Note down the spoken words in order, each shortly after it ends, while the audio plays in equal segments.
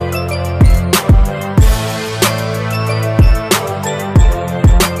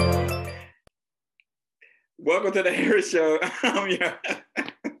Welcome to the Harris Show.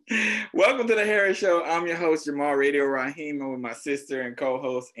 Welcome to the Harris Show. I'm your host, Jamal Radio Rahim, and with my sister and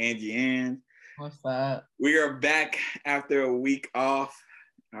co-host, Angie Ann. What's up? We are back after a week off.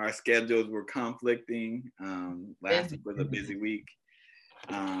 Our schedules were conflicting. Last week was a busy week.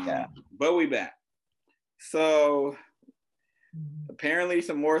 But we back. So apparently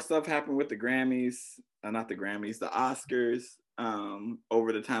some more stuff happened with the Grammys. Not the Grammys, the Oscars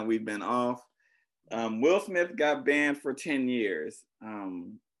over the time we've been off. Will Smith got banned for 10 years.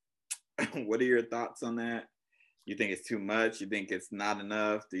 What are your thoughts on that? You think it's too much? You think it's not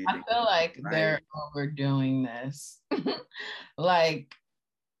enough? I feel like they're overdoing this. Like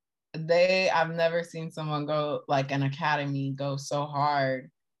I've never seen someone go, like an academy, go so hard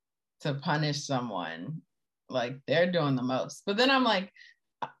to punish someone. Like they're doing the most. But then I'm like,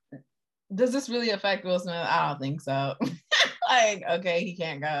 does this really affect Will Smith? I don't think so. Like, okay, he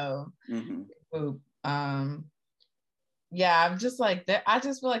can't go. Yeah, I'm just like that. I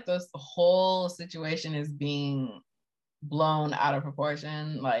just feel like this whole situation is being blown out of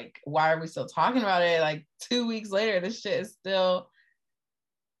proportion. Like, why are we still talking about it? Like 2 weeks later, this shit is still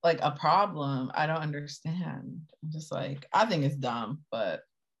like a problem. I don't understand. I'm just like, I think it's dumb, but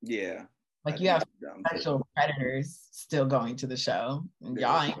yeah. Like you have sexual predators still going to the show. And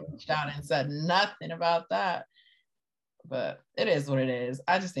y'all ain't reached out and said nothing about that. But it is what it is.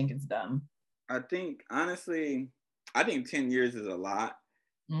 I just think it's dumb. I think, honestly, 10 years is a lot.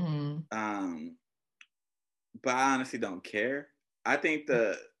 But I honestly don't care. I think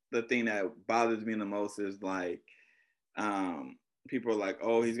the thing that bothers me the most is like, people are like,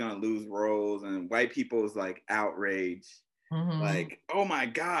 oh, he's going to lose roles. And white people is like outraged. Like, oh my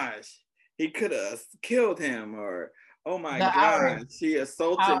gosh, he could have killed him. Or, oh my gosh, she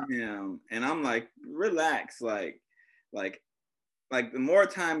assaulted him. And I'm like, relax. Like the more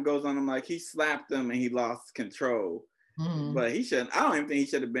time goes on, I'm like, he slapped him and he lost control. But he shouldn't. I don't even think he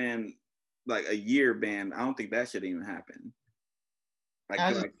should have been like a year banned. I don't think that should even happen.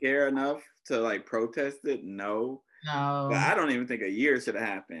 Like, do I care enough to like protest it? No. But I don't even think a year should have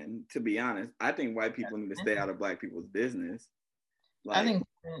happened, to be honest. I think white people need to stay out of black people's business. Like, I think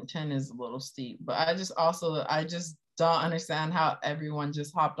 10 is a little steep, but I just don't understand how everyone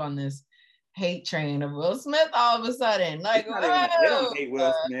just hopped on this hate train of Will Smith all of a sudden. Like, they don't hate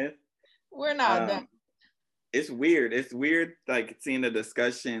Will Smith. We're not done. It's weird. It's weird, like seeing the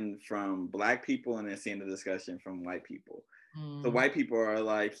discussion from black people and then seeing the discussion from white people. The white people are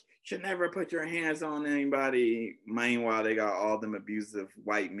like, should never put your hands on anybody. Meanwhile, they got all them abusive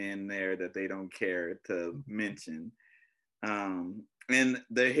white men there that they don't care to mention. And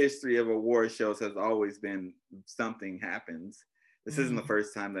the history of award shows has always been something happens. This isn't the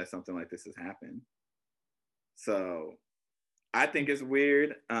first time that something like this has happened. So I think it's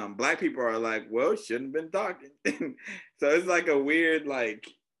weird. Black people are like, well, shouldn't have been talking. So it's like a weird, like,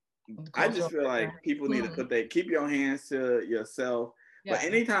 I just feel like people need to keep your hands to yourself. Yeah. But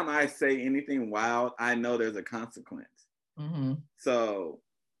anytime I say anything wild, I know there's a consequence. So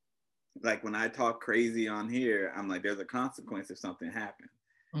like when I talk crazy on here, I'm like, there's a consequence if something happens.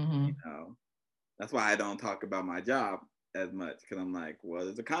 You know, that's why I don't talk about my job as much, because I'm like, well,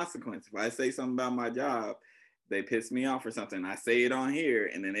 there's a consequence. If I say something about my job, they piss me off or something, I say it on here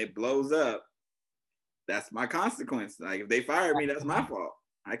and then it blows up, that's my consequence. Like if they fire me, that's my fault.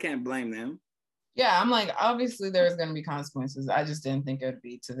 I can't blame them. Yeah, I'm like, obviously there's going to be consequences. I just didn't think it would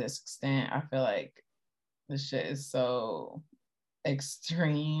be to this extent. I feel like this shit is so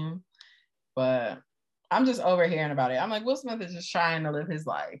extreme, but I'm just overhearing about it. I'm like, Will Smith is just trying to live his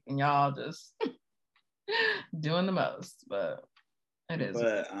life and y'all just doing the most, but it is.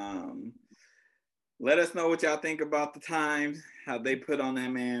 But let us know what y'all think about the times, how they put on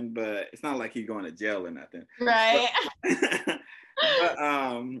that man, but it's not like he's going to jail or nothing. Right. But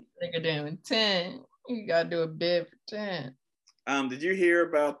nigga doing 10. You gotta do a bid for 10. Did you hear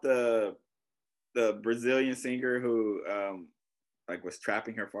about the Brazilian singer who like was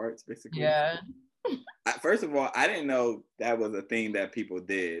trapping her farts, basically? Yeah. First of all, I didn't know that was a thing that people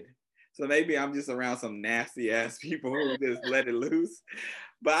did. So maybe I'm just around some nasty ass people who just let it loose.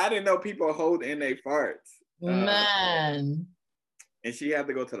 But I didn't know people hold in their farts. Man. And she had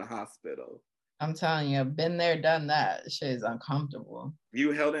to go to the hospital. I'm telling you, I've been there, done that. Shit is uncomfortable.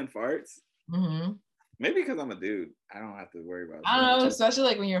 You held in farts? Maybe because I'm a dude. I don't have to worry about it. I don't know, especially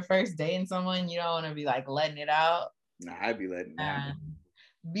like when you're first dating someone, you don't want to be like letting it out. Nah, I'd be letting it out.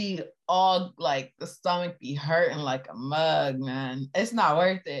 Be all like the stomach be hurting like a mug, man. It's not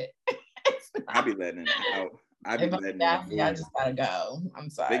worth it. I'd be letting it out. I'd be letting it out. I just gotta go. I'm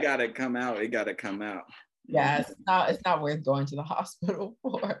sorry. They gotta come out. It gotta come out. Yeah, it's not worth going to the hospital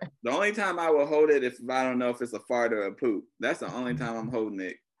for. The only time I will hold it if I don't know if it's a fart or a poop. That's the only time I'm holding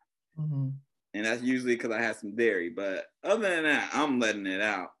it. Mm-hmm. And that's usually because I had some dairy. But other than that, I'm letting it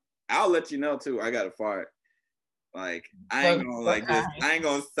out. I'll let you know too. I got a fart. Like I ain't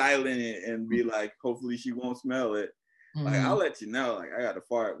gonna silent it and be like, hopefully she won't smell it. Mm-hmm. Like I'll let you know. Like I got a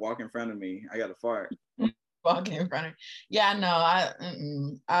fart. Walk in front of me. I got a fart. Walking in front of me. Yeah, no,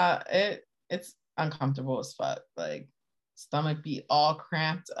 it's uncomfortable as fuck. Like stomach be all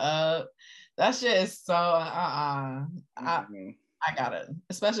cramped up. That shit is so I got it.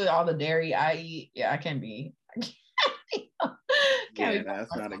 Especially all the dairy I eat. Yeah, I can't be.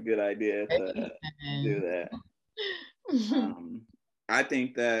 That's not a good idea to do that. I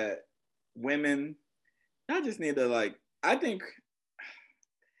think that women, I just need to like. I think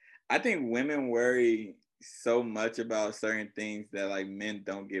women worry so much about certain things that like men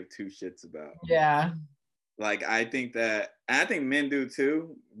don't give two shits about. Yeah. Like I think men do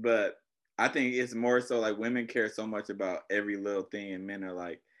too, but I think it's more so like women care so much about every little thing, and men are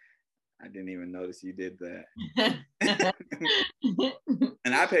like, I didn't even notice you did that.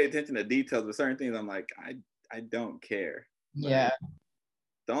 And I pay attention to details, but certain things I'm like, I don't care. Yeah. Like,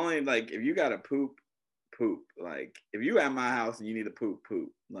 the only like if you gotta poop. Like if you at my house and you need to poop.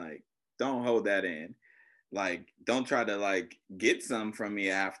 Like don't hold that in. Like don't try to like get some from me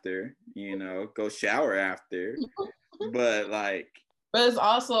after, go shower after. But it's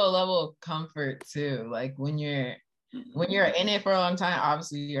also a level of comfort too. Like when you're in it for a long time,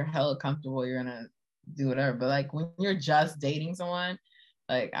 obviously you're hella comfortable, you're gonna do whatever. But like when you're just dating someone,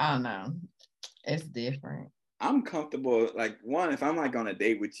 like I don't know, it's different. I'm comfortable. Like one, if I'm like on a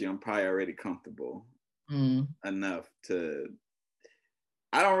date with you, I'm probably already comfortable enough to.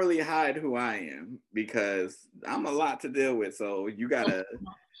 I don't really hide who I am because I'm a lot to deal with. So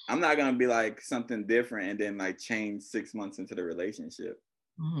I'm not gonna be like something different and then like change 6 months into the relationship.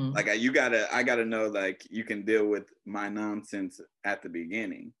 Mm-hmm. Like I gotta know like you can deal with my nonsense at the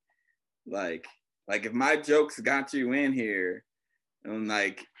beginning. Like if my jokes got you in here and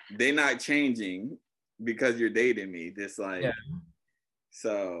like they not changing because you're dating me, just like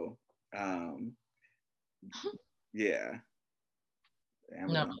so yeah.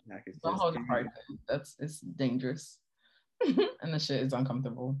 No, don't hold it hard. It's dangerous. And the shit is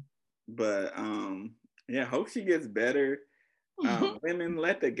uncomfortable. But hope she gets better. Women,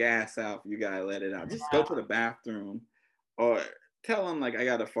 let the gas out. You gotta let it out. Just go to the bathroom or tell him like I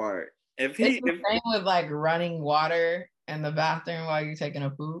got to fart. It's the same with like running water in the bathroom while you're taking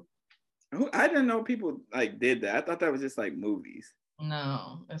a poop. I didn't know people like did that. I thought that was just like movies.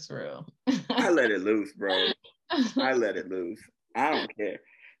 No, it's real. I let it loose, bro. I let it loose. I don't care.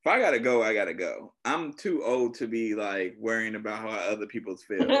 If I gotta go, I gotta go. I'm too old to be like worrying about how other people's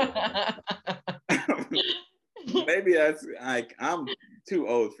feel. Maybe that's like I'm too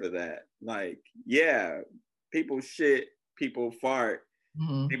old for that. Like, yeah, people shit, people fart,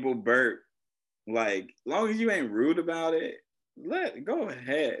 people burp. Like, as long as you ain't rude about it, go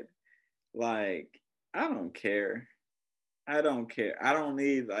ahead. Like, I don't care. I don't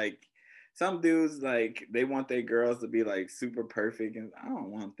need like some dudes like they want their girls to be like super perfect, and I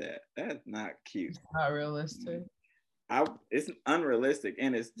don't want that. That's not cute. It's not realistic. It's unrealistic,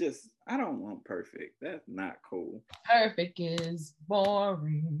 and it's just I don't want perfect. That's not cool. Perfect is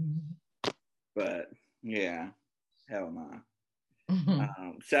boring. But yeah, hell nah.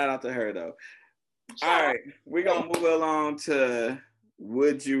 Shout out to her though. All right, we're gonna move along to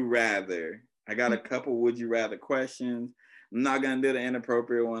Would You Rather. I got a couple Would You Rather questions. I'm not gonna do the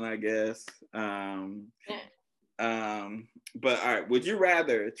inappropriate one, I guess. But all right, would you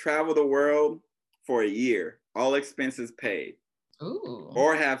rather travel the world for a year, all expenses paid,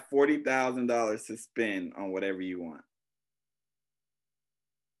 or have $40,000 to spend on whatever you want?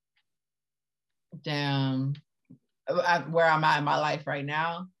 Damn, where I'm at in my life right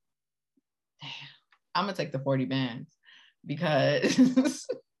now. Damn, I'm gonna take the 40 bands because.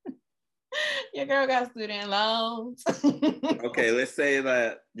 Your girl got student loans. Okay, let's say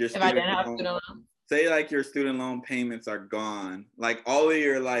that your say like your student loan payments are gone. Like all of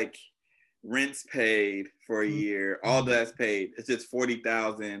your like rent's paid for a year, all that's paid. It's just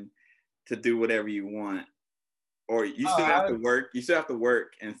 $40,000 to do whatever you want. Or you still have to work. You still have to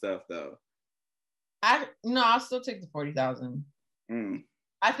work and stuff though. I'll still take the 40,000.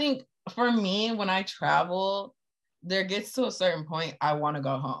 I think for me, when I travel, there gets to a certain point I want to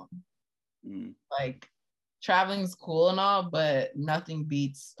go home. Like traveling's cool and all, but nothing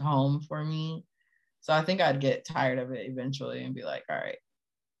beats home for me. So I think I'd get tired of it eventually and be like, all right,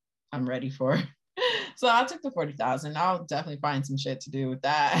 I'm ready for it. So I took the 40,000. I'll definitely find some shit to do with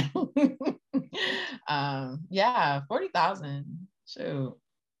that. Yeah, 40,000. Shoot,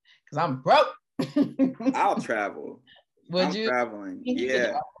 because I'm broke. I'll travel. Would I'm you? traveling. You could do Yeah.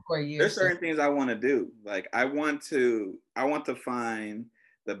 that for a year. There's certain things I want to do. Like I want to find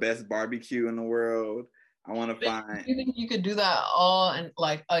the best barbecue in the world. I want to find. You think you could do that all in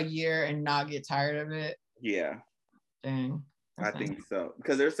like a year and not get tired of it? Yeah. Dang. I think so.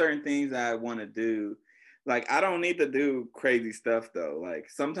 Because there's certain things I want to do. Like I don't need to do crazy stuff though. Like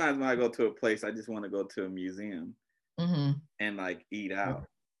sometimes when I go to a place, I just want to go to a museum and like eat out.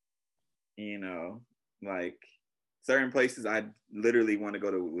 You know, like certain places I literally want to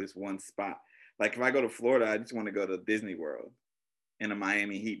go to this one spot. Like if I go to Florida, I just want to go to Disney World and a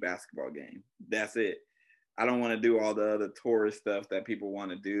Miami Heat basketball game. That's it. I don't want to do all the other tourist stuff that people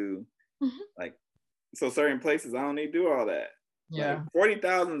want to do. Like, so certain places I don't need to do all that. Yeah. Like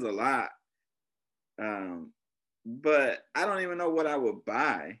 40,000 is a lot. But I don't even know what I would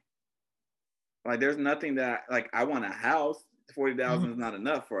buy. Like there's nothing that like I want a house. 40,000 is not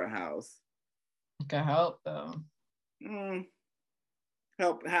enough for a house. It could help though.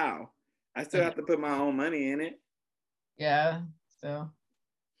 Help how? I still have to put my own money in it. Yeah, still.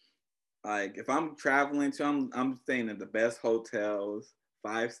 Like if I'm traveling to, I'm staying at the best hotels,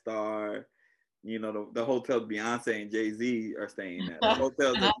 5-star. You know the hotels Beyonce and Jay-Z are staying at. The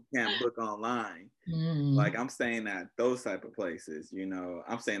hotels that you can't book online. Like I'm staying at those type of places. You know,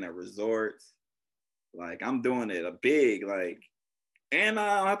 I'm staying at resorts. Like I'm doing it a big like, and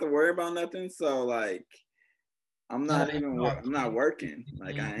I don't have to worry about nothing. So like, I'm not working.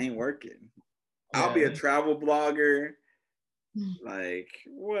 Like I ain't working. Yeah. I'll be a travel blogger. Like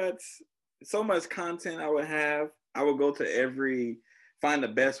what? So much content I would have. I would go to find the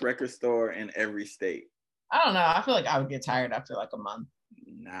best record store in every state. I don't know. I feel like I would get tired after like a month.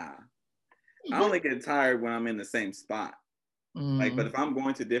 Nah. I only get tired when I'm in the same spot. Like, but if I'm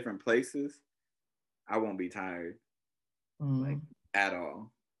going to different places, I won't be tired. Like at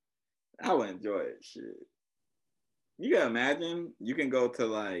all. I would enjoy it. Shit. You gotta imagine you can go to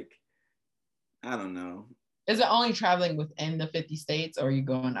like, I don't know. Is it only traveling within the 50 states or are you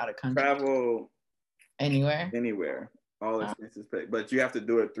going out of country? Travel anywhere. Anywhere. All expenses paid. But you have to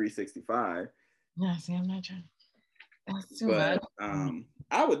do it 365. Yeah, see, I'm not trying. That's too much.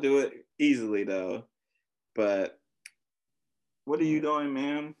 I would do it easily though. But what are you doing,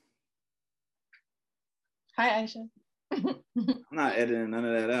 ma'am? Hi, Aisha. I'm not editing none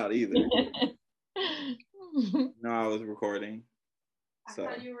of that out either. No, I was recording. So. I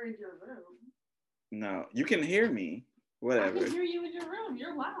thought you were in your room. No, you can hear me. Whatever. I can hear you in your room.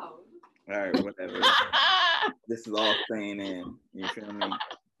 You're loud. All right, whatever. This is all staying in. You feel me?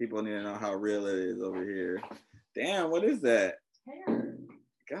 People need to know how real it is over here. Damn, what is that? Hair.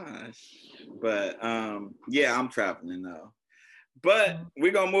 Gosh. But yeah, I'm traveling though. But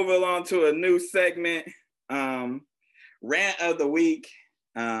we're gonna move along to a new segment. Rant of the week.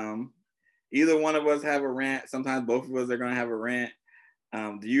 Either one of us have a rant. Sometimes both of us are gonna have a rant.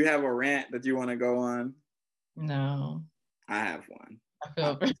 Do you have a rant that you want to go on? No. I have one. I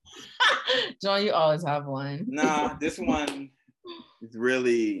feel John, you always have one. No, this one is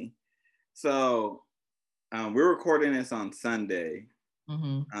really so we're recording this on Sunday.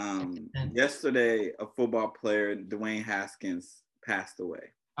 Yesterday a football player, Dwayne Haskins, passed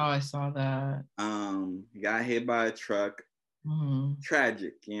away. Oh, I saw that. He got hit by a truck.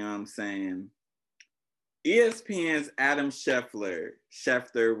 Tragic, you know what I'm saying? ESPN's Adam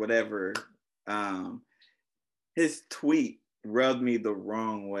Schefter, whatever, his tweet rubbed me the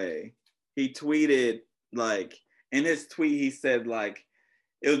wrong way. He tweeted, like, in his tweet, he said, like,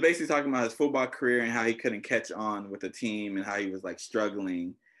 it was basically talking about his football career and how he couldn't catch on with the team and how he was, like,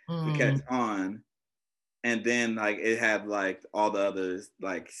 struggling to catch on. And then, like, it had, like, all the others,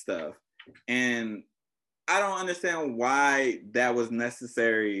 like, stuff. And I don't understand why that was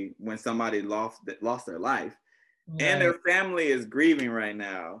necessary when somebody lost their life. Right. And their family is grieving right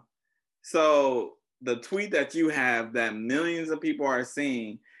now. So the tweet that you have that millions of people are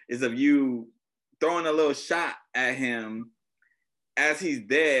seeing is of you throwing a little shot at him as he's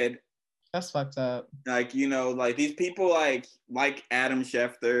dead. That's fucked up. Like, you know, like these people like Adam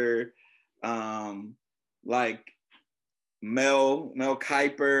Schefter, like Mel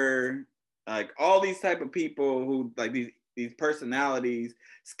Kiper, like all these type of people who like these personalities,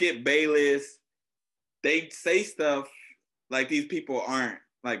 Skip Bayless, they say stuff like these people aren't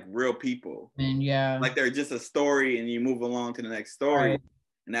like real people. And yeah. Like they're just a story and you move along to the next story. Right.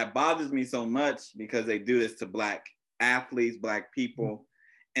 And that bothers me so much because they do this to Black athletes, Black people.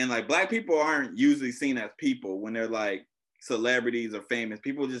 And like Black people aren't usually seen as people when they're like celebrities or famous.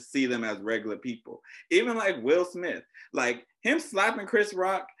 People just see them as regular people. Even like Will Smith, like him slapping Chris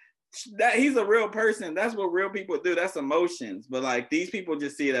Rock, that he's a real person. That's what real people do. That's emotions. But like these people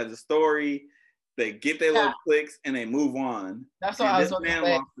just see it as a story. They get their little clicks and they move on. That's what and I was about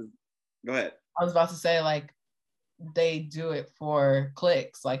to say. Go ahead. I was about to say, like, they do it for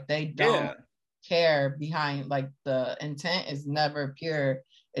clicks. Like, they don't care behind, like, the intent is never pure.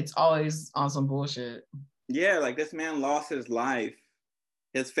 It's always on some bullshit. Yeah, like this man lost his life.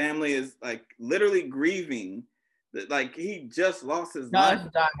 His family is like literally grieving. Like he just lost his life.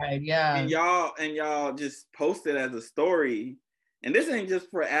 Died, yeah. And y'all just post it as a story. And this ain't just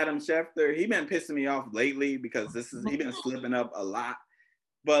for Adam Schefter. He been pissing me off lately because he been slipping up a lot.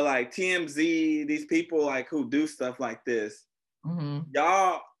 But like TMZ, these people like who do stuff like this,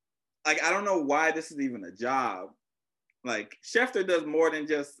 y'all, like I don't know why this is even a job. Like Schefter does more than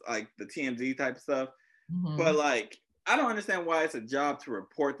just like the TMZ type of stuff. But like I don't understand why it's a job to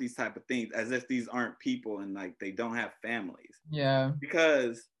report these type of things as if these aren't people and like they don't have families. Yeah.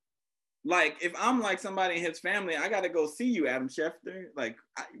 Because like if I'm like somebody in his family, I gotta go see you, Adam Schefter. Like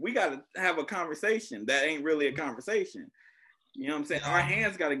we gotta have a conversation that ain't really a conversation. You know what I'm saying? Our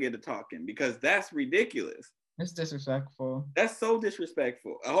hands gotta get to talking because that's ridiculous. It's disrespectful. That's so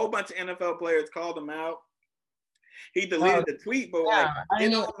disrespectful. A whole bunch of NFL players called him out. He deleted the tweet, but like it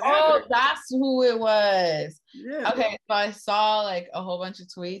don't matter. Oh, that's who it was. Yeah. Okay, so I saw like a whole bunch of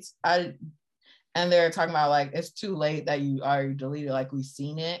tweets. And they're talking about like it's too late that you already deleted, like we've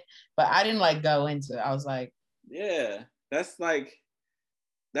seen it. But I didn't like go into it. I was like, yeah, that's like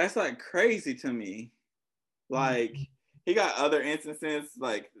crazy to me. Like he got other instances,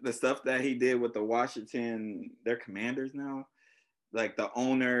 like the stuff that he did with the Washington, they're Commanders now. Like the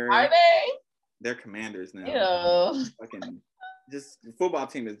owner. Are they? They're Commanders now. Yeah. Fucking just the football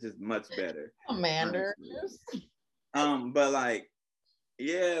team is just much better. Commanders. But like,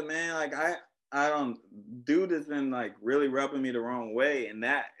 yeah, man, like I don't, dude has been like really rubbing me the wrong way, and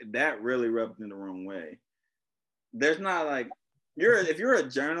that really rubbed me the wrong way. There's not like if you're a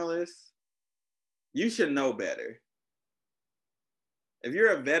journalist, you should know better. If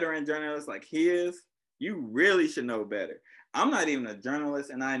you're a veteran journalist like he is, you really should know better. I'm not even a journalist,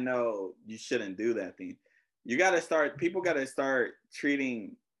 and I know you shouldn't do that thing. People got to start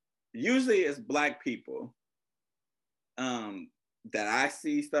treating, usually it's Black people that I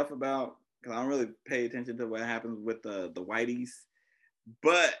see stuff about, because I don't really pay attention to what happens with the whiteys.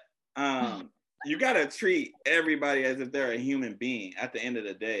 But you got to treat everybody as if they're a human being at the end of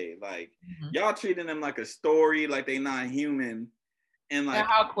the day. Like, y'all treating them like a story, like they not human. And like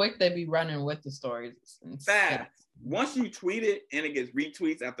how quick they be running with the stories. Fast. Once you tweet it and it gets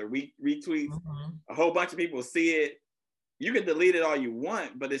retweets after retweets, a whole bunch of people see it. You can delete it all you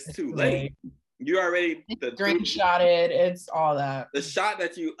want, but it's too late. You already screenshotted. It's all that. The shot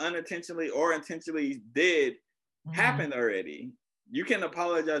that you unintentionally or intentionally did happened already. You can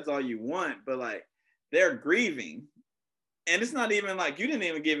apologize all you want, but like they're grieving. And it's not even like you didn't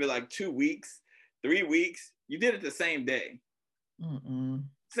even give it like 2 weeks, 3 weeks. You did it the same day.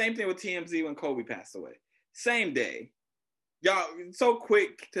 Same thing with TMZ when Kobe passed away. Same day. Y'all so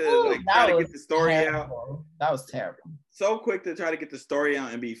quick to try to get the story out. That was terrible. So quick to try to get the story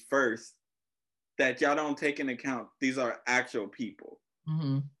out and be first that y'all don't take into account these are actual people.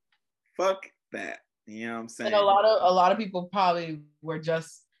 Fuck that. You know what I'm saying? And a lot of people probably were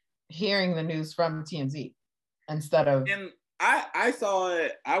just hearing the news from TMZ instead of. And I saw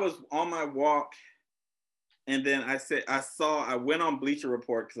it. I was on my walk. And then I went on Bleacher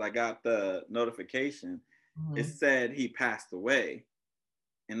Report because I got the notification. It said he passed away.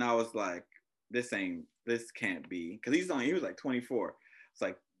 And I was like, this can't be. Because he was like 24. It's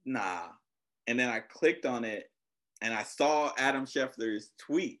like, nah. And then I clicked on it and I saw Adam Schefter's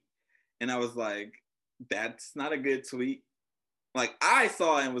tweet. And I was like, that's not a good tweet. Like I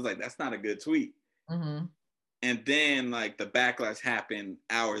saw it and was like, that's not a good tweet. And then like the backlash happened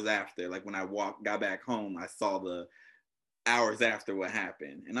hours after. Like when I got back home, I saw the hours after what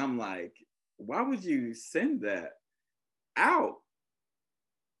happened. And I'm like, why would you send that out?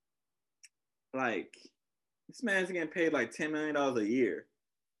 Like this man's getting paid like $10 million a year.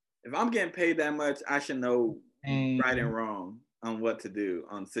 If I'm getting paid that much, I should know right and wrong on what to do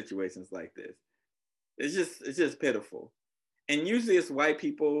on situations like this. It's just pitiful. And usually it's white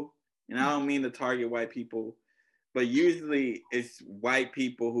people, and I don't mean to target white people, but usually it's white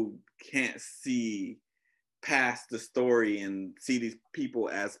people who can't see past the story and see these people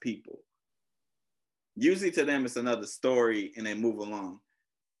as people. Usually to them, it's another story and they move along.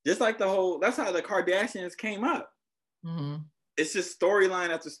 Just like that's how the Kardashians came up. It's just storyline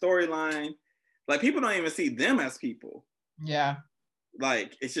after storyline. Like people don't even see them as people. Yeah.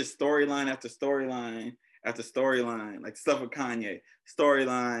 Like it's just storyline after storyline. after storyline, like stuff with Kanye,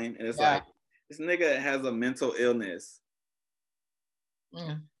 storyline, and it's like, this nigga has a mental illness.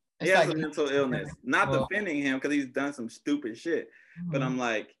 He has a mental illness. Not defending him because he's done some stupid shit, but I'm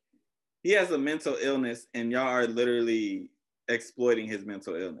like, he has a mental illness, and y'all are literally exploiting his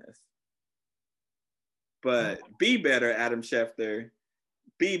mental illness. But be better, Adam Schefter.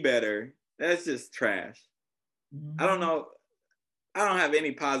 Be better. That's just trash. I don't know. I don't have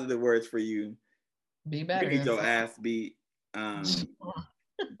any positive words for you. Be better. You need your ass beat.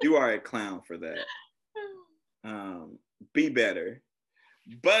 You are a clown for that. Be better.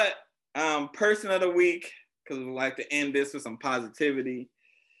 But person of the week, because we like to end this with some positivity.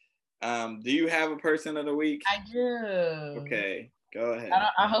 Do you have a person of the week? I do. Okay, go ahead.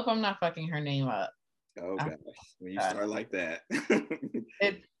 I hope I'm not fucking her name up. Oh gosh, when you start like that.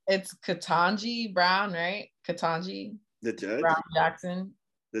 It's Ketanji Brown, right? Ketanji. The judge? Brown Jackson.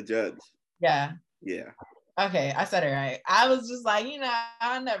 The judge. Yeah. Yeah. Okay, I said it right. I was just like,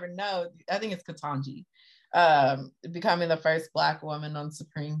 I never know. I think it's Ketanji. Becoming the first Black woman on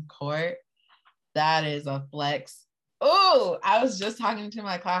Supreme Court. That is a flex. Oh, I was just talking to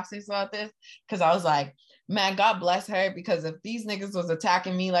my classmates about this because I was like, man, God bless her, because if these niggas was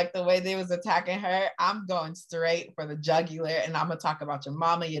attacking me like the way they was attacking her, I'm going straight for the jugular, and I'm gonna talk about your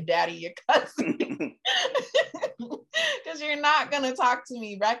mama, your daddy, your cousin. Because you're not gonna talk to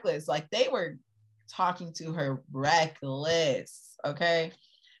me reckless. Like, they were talking to her reckless, okay?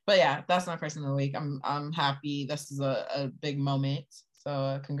 But yeah, that's my person of the week. I'm happy. This is a big moment.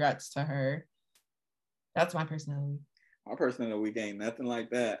 So congrats to her. That's my person of the week. My person of the week ain't nothing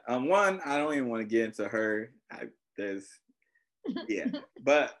like that. One, I don't even want to get into her.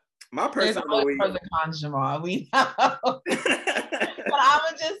 But my person of the week. Pros and cons, Jamal. We know. But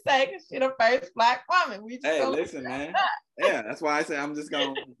I'ma just say, because she's the first Black woman. Hey, listen, man. Yeah, that's why I say I'm just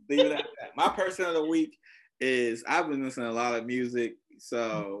gonna leave it at that. My person of the week is, I've been listening to a lot of music,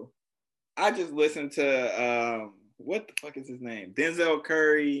 so I just listened to what the fuck is his name? Denzel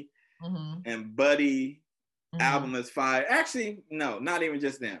Curry and Buddy. Album is fire. Actually, no, not even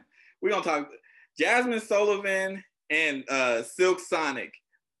just them. We're gonna talk Jasmine Sullivan and Silk Sonic.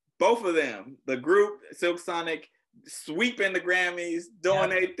 Both of them, the group Silk Sonic, sweeping the Grammys, doing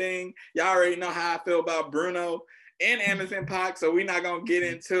their thing. Y'all already know how I feel about Bruno and Anderson .Paak, so we're not gonna get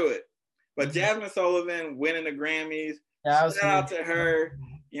into it. But Jasmine Sullivan winning the Grammys. Shout out to her.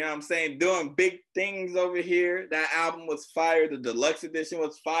 You know what I'm saying? Doing big things over here. That album was fire. The deluxe edition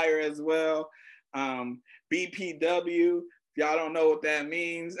was fire as well. BPW, if y'all don't know what that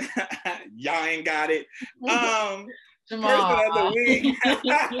means, y'all ain't got it. Person of the week,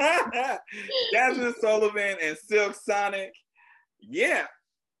 Jasmine Sullivan and Silk Sonic. Yeah.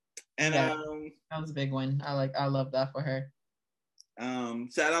 And that was a big one. I love that for her.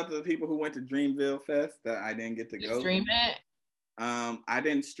 Shout out to the people who went to Dreamville Fest that I didn't get to go. Stream it? I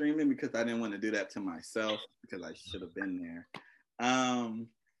didn't stream it because I didn't want to do that to myself, because I should have been there.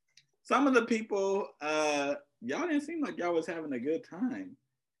 Some of the people, y'all didn't seem like y'all was having a good time.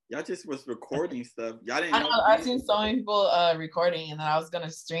 Y'all just was recording stuff. Y'all didn't know. I've seen so many people recording, and then I was gonna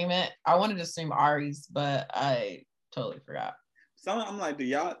stream it. I wanted to stream Ari's, but I totally forgot. I'm like, do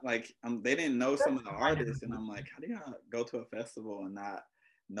y'all like? They didn't know some of the artists, and I'm like, how do y'all go to a festival and not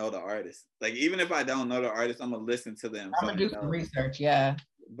know the artists? Like, even if I don't know the artists, I'm gonna listen to them. I'm gonna do some research, yeah.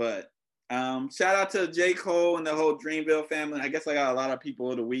 But shout out to J. Cole and the whole Dreamville family. I guess I got a lot of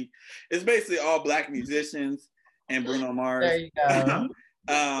people of the week. It's basically all Black musicians and Bruno Mars. There you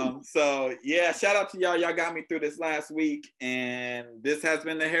go. So yeah, shout out to y'all. Y'all got me through this last week. And this has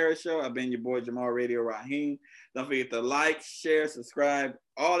been The Harris Show. I've been your boy Jamal Radio Raheem. Don't forget to like, share, subscribe,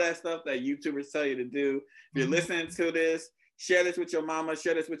 all that stuff that YouTubers tell you to do. If you're listening to this, share this with your mama,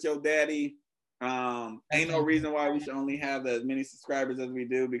 share this with your daddy. Ain't no reason why we should only have as many subscribers as we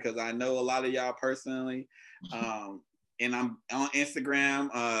do, because I know a lot of y'all personally, and I'm on Instagram,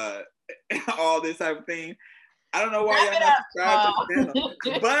 all this type of thing. I don't know why y'all not subscribed to the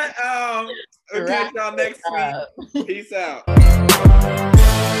channel, but we'll catch y'all next week. Peace out.